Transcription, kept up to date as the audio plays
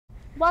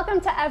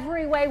Welcome to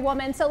Every Way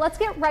Woman. So let's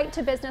get right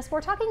to business. We're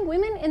talking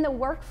women in the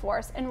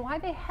workforce and why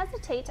they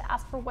hesitate to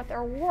ask for what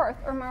they're worth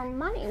or more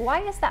money.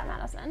 Why is that,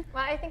 Madison?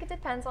 Well, I think it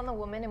depends on the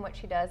woman and what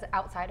she does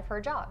outside of her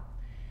job.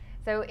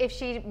 So if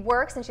she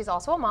works and she's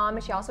also a mom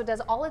and she also does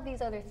all of these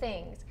other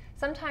things,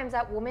 sometimes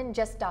that woman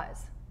just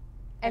does.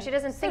 And she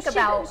doesn't think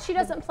about... She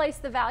doesn't place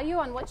the value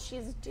on what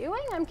she's doing?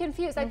 I'm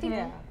confused. I think,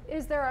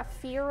 is there a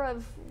fear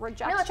of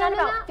rejection? No, it's not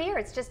about fear.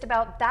 It's just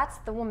about, that's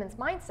the woman's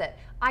mindset.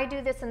 I do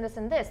this and this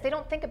and this. They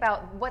don't think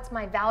about what's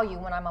my value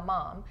when I'm a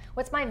mom.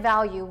 What's my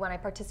value when I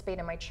participate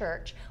in my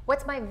church?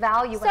 What's my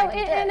value when I do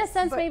this? So in a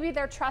sense, maybe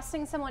they're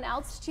trusting someone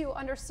else to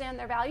understand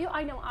their value.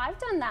 I know I've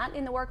done that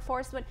in the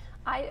workforce, but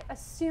I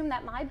assume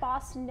that my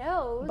boss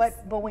knows.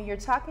 But when you're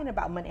talking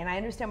about money, and I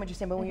understand what you're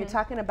saying, but when you're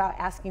talking about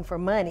asking for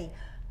money,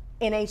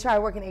 in HR, I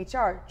work in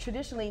HR,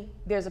 traditionally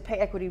there's a pay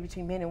equity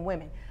between men and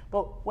women.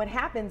 But what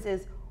happens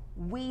is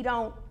we're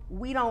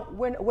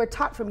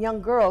taught from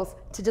young girls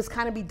to just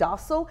kind of be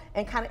docile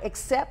and kind of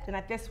accept, and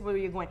that's where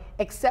you're going,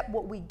 accept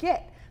what we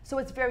get. So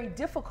it's very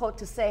difficult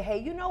to say, hey,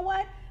 you know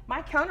what?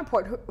 My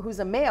counterpart, who's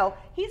a male,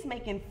 he's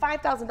making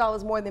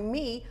 $5,000 more than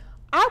me.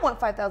 I want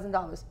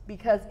 $5,000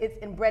 because it's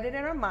embedded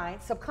in our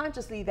mind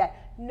subconsciously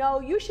that,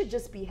 no, you should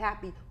just be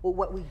happy with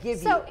what we give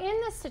you. So in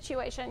this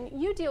situation,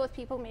 you deal with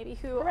people maybe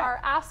who are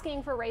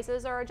asking for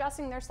raises or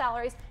adjusting their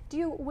salaries.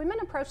 Do women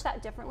approach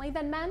that differently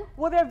than men?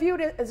 Well, they're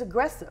viewed as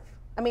aggressive.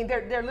 I mean,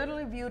 they're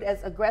literally viewed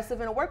as aggressive.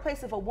 In a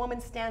workplace, if a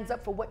woman stands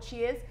up for what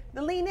she is,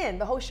 they lean in,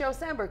 the whole Sheryl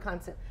Sandberg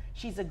concept.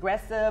 She's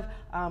aggressive,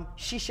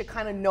 she should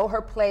kind of know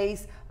her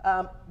place.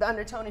 The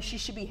undertone is she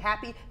should be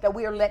happy that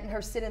we are letting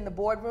her sit in the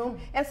boardroom.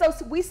 And so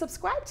we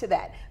subscribe to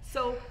that.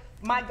 So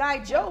my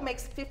guy Joe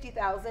makes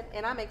 $50,000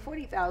 and I make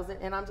 $40,000,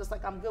 and I'm just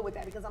like, I'm good with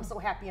that because I'm so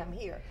happy I'm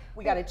here.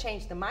 We got to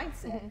change the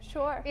mindset.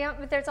 Sure. Yeah,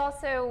 but there's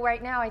also,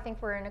 right now, I think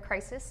we're in a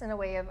crisis, in a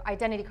way of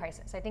identity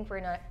crisis. I think we're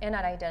in an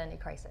identity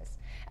crisis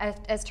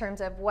as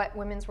terms of what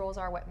women's roles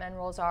are, what men's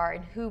roles are,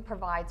 and who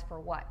provides for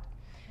what.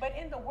 But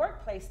in the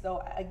workplace,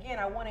 though, again,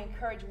 I want to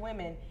encourage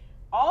women.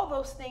 All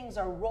those things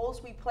are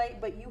roles we play,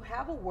 but you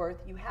have a worth,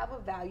 you have a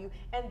value,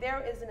 and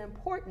there is an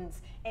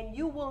importance, and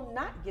you will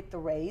not get the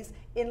raise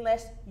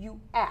unless you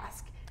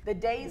ask. The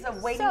days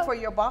of waiting for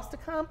your boss to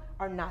come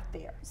are not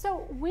there.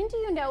 So when do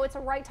you know it's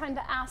a right time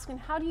to ask, and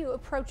how do you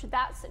approach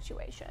that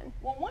situation?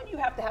 Well, one, you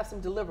have to have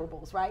some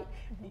deliverables, right?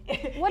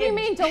 What do you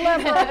mean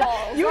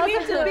deliverables? You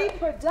need to be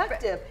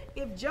productive.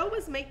 If Joe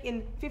is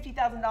making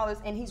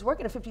 $50,000 and he's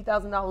working a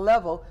 $50,000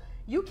 level,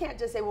 you can't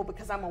just say, well,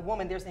 because I'm a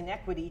woman, there's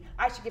inequity,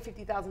 I should get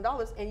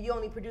 $50,000, and you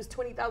only produce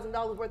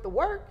 $20,000 worth of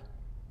work.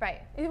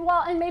 Right.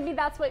 Well, and maybe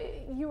that's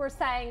what you were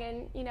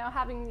saying, and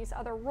having these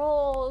other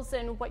roles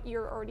and what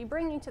you're already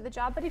bringing to the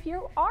job. But if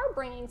you are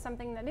bringing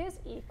something that is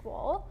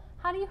equal,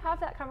 how do you have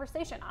that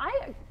conversation?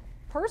 I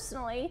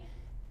personally,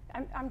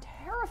 I'm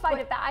terrified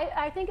of that.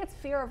 I think it's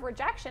fear of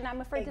rejection.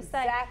 I'm afraid to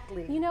say,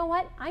 you know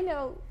what? I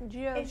know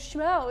Joe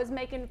Schmo is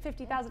making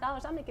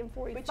 $50,000. I'm making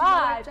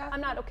 $45,000.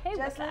 I'm not okay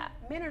with that.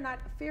 Men are not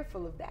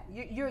fearful of that.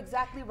 You're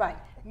exactly right.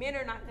 Men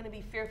are not going to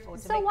be fearful.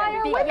 So why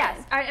are women?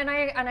 Yes, and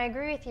I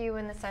agree with you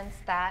in the sense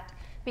that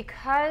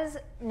because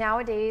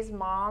nowadays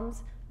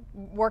moms,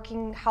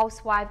 working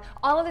housewives,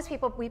 all of these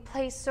people, we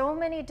play so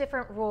many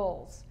different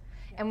roles,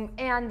 and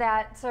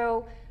that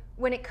so.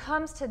 When it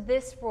comes to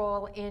this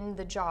role in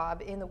the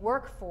job, in the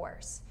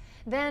workforce,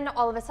 then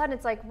all of a sudden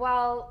it's like,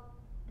 well,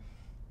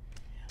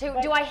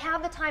 do I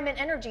have the time and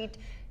energy?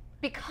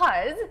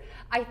 Because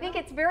I think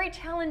it's very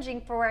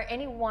challenging for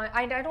anyone.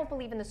 I don't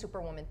believe in the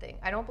superwoman thing.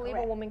 I don't believe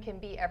a woman can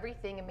be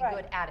everything and be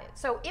good at it.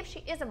 So if she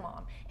is a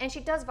mom and she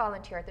does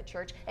volunteer at the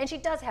church and she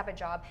does have a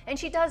job and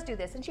she does do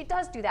this and she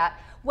does do that,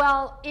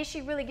 well, is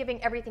she really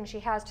giving everything she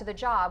has to the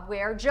job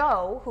where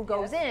Joe, who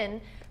goes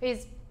in,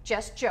 is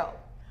just Joe?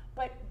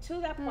 But to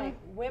that point,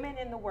 women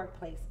in the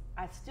workplace,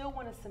 I still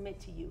want to submit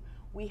to you.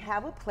 We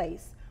have a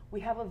place, we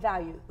have a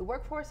value. The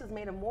workforce is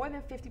made of more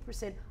than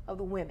 50% of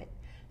the women.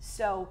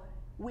 So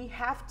we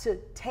have to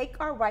take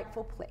our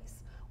rightful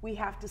place. We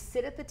have to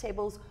sit at the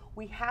tables.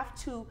 We have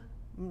to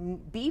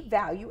be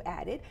value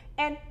added.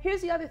 And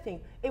here's the other thing.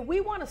 If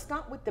we want to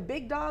stomp with the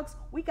big dogs,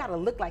 we got to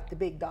look like the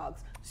big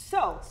dogs.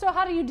 So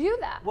how do you do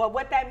that? Well,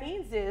 what that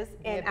means is,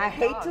 and I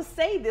hate to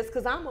say this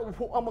because I'm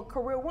a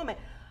career woman,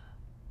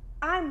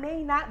 I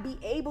may not be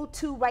able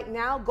to right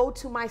now go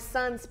to my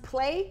son's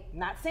play.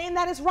 Not saying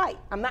that is right.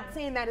 I'm not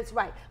saying that it's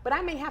right. But I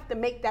may have to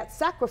make that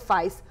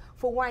sacrifice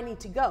for where I need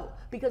to go.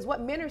 Because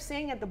what men are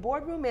saying at the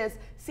boardroom is,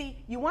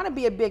 see, you want to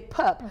be a big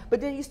pup,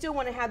 but then you still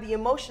want to have the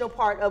emotional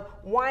part of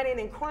whining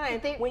and crying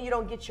when you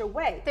don't get your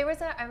way.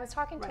 I was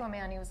talking to a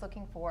man, he was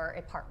looking for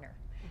a partner.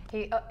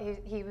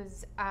 He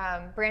was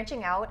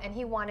branching out and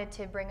he wanted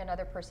to bring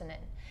another person in.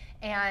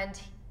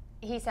 And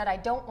he said, I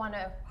don't want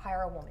to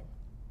hire a woman.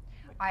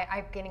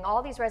 I'm getting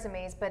all these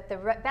resumes, but the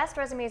best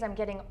resumes I'm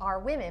getting are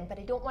women, but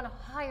I don't want to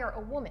hire a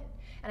woman.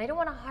 And I don't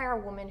want to hire a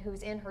woman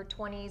who's in her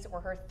 20s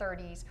or her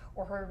 30s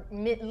or her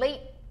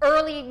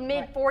early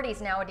mid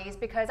 40s nowadays,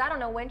 because I don't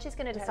know when she's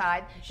going to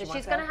decide that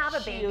she's going to have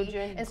a baby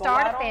and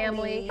start a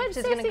family. But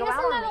she's going to go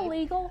out on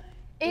leave. Isn't that illegal?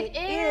 It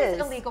is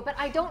illegal, but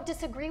I don't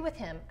disagree with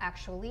him,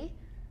 actually,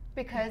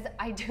 because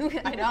I do.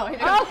 I know. Okay,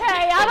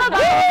 I don't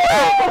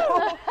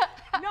know.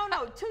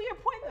 No, to your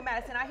point,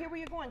 Madison, I hear where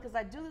you're going because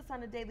I do this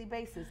on a daily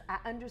basis. I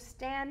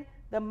understand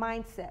the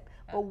mindset,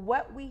 but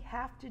what we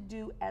have to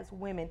do as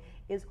women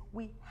is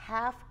we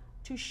have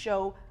to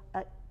show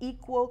an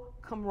equal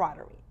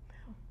camaraderie.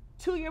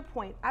 To your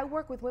point, I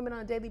work with women on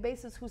a daily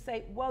basis who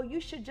say, well, you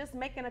should just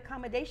make an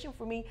accommodation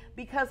for me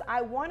because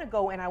I want to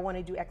go and I want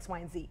to do X, Y,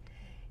 and Z.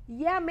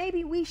 Yeah,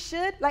 maybe we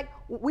should. Like,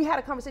 we had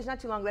a conversation not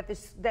too long ago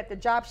that the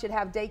job should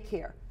have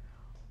daycare.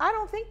 I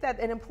don't think that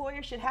an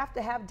employer should have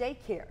to have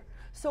daycare.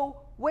 So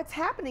what's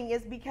happening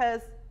is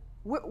because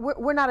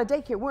we're not a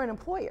daycare, we're an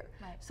employer.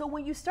 Right. So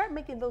when you start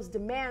making those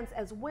demands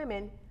as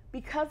women,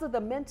 because of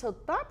the mental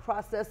thought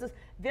processes,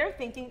 they're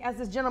thinking, as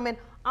this gentleman,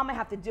 I'm gonna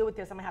have to deal with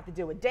this. I'm gonna have to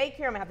deal with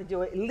daycare. I'm gonna have to deal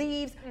with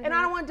leaves, and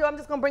I don't want to do. I'm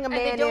just gonna bring a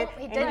man in,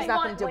 and he's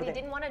not gonna do What it. he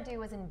didn't want to do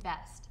was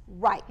invest.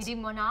 Right. He did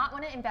not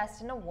want to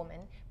invest in a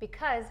woman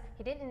because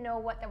he didn't know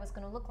what that was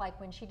going to look like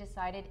when she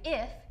decided,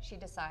 if she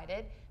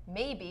decided,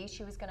 maybe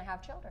she was going to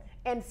have children.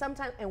 And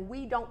sometimes, and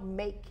we don't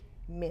make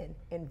men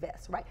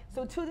invest, right?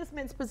 So to this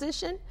man's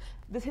position,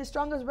 his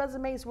strongest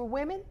resumes were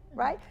women,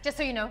 right? Just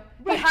so you know,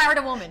 he hired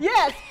a woman.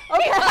 Yes.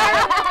 Okay.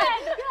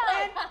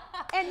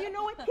 and you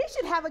know what? He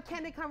should have a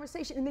candid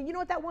conversation. And then you know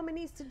what that woman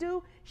needs to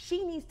do?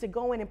 She needs to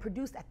go in and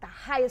produce at the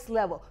highest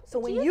level. So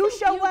when you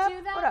show up,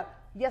 hold up.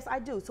 Yes, I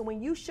do. So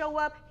when you show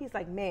up, he's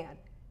like, man,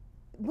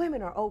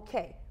 women are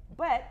okay.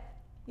 But,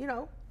 you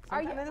know,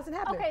 sometimes that doesn't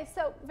happen. Okay,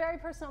 so very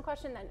personal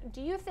question then.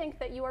 Do you think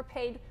that you are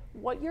paid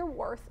what you're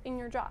worth in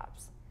your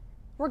jobs?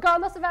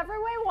 Regardless of every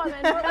way woman,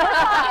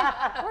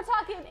 we're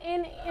talking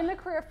in the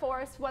career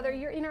force, whether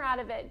you're in or out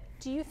of it,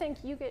 do you think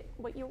you get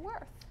what you're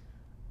worth?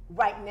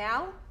 Right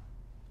now,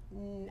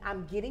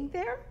 I'm getting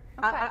there.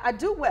 Okay. I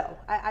do well.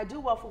 I do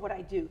well for what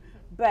I do.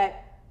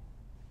 But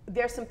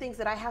there's some things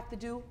that I have to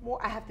do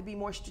more. I have to be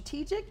more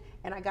strategic,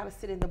 and I got to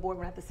sit in the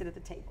boardroom. I have to sit at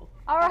the table.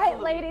 All right,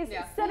 ladies,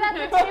 sit at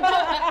the table.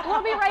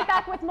 We'll be right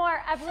back with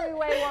more Every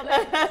Way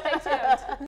Woman. Stay tuned.